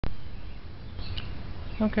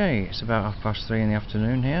Okay, it's about 3:30 in the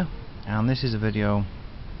afternoon here, and this is a video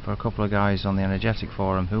for a couple of guys on the energetic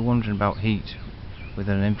forum who are wondering about heat with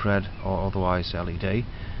an infrared or otherwise LED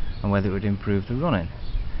and whether it would improve the running.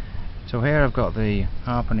 So here I've got the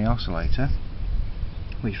halfpenny oscillator,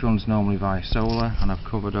 which runs normally via solar, and I've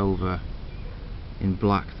covered over in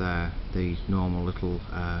black there the normal little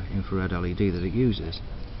infrared LED that it uses.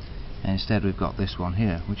 And instead we've got this one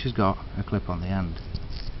here, which has got a clip on the end.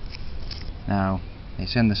 Now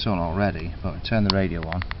it's in the sun already, but I turn the radio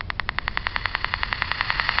on,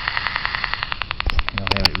 you'll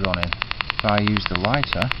hear it running. If I use the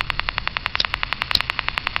lighter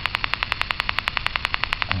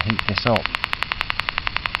and heat this up,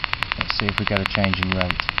 let's see if we get a change in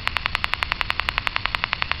rate.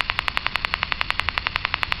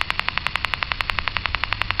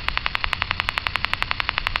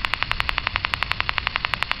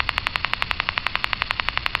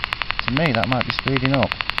 To me that might be speeding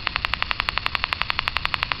up.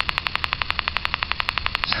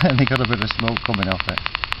 Certainly got a bit of smoke coming off it.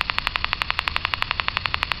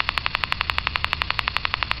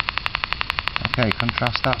 Okay,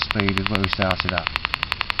 contrast that speed with where we started at.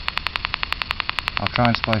 I'll try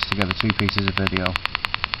and splice together two pieces of video.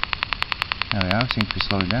 There we are, it seems to be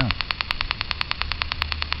slowing down.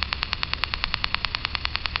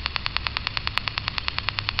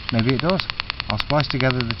 Maybe it does. I'll splice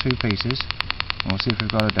together the two pieces and we'll see if we've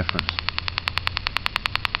got a difference.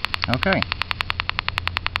 Okay.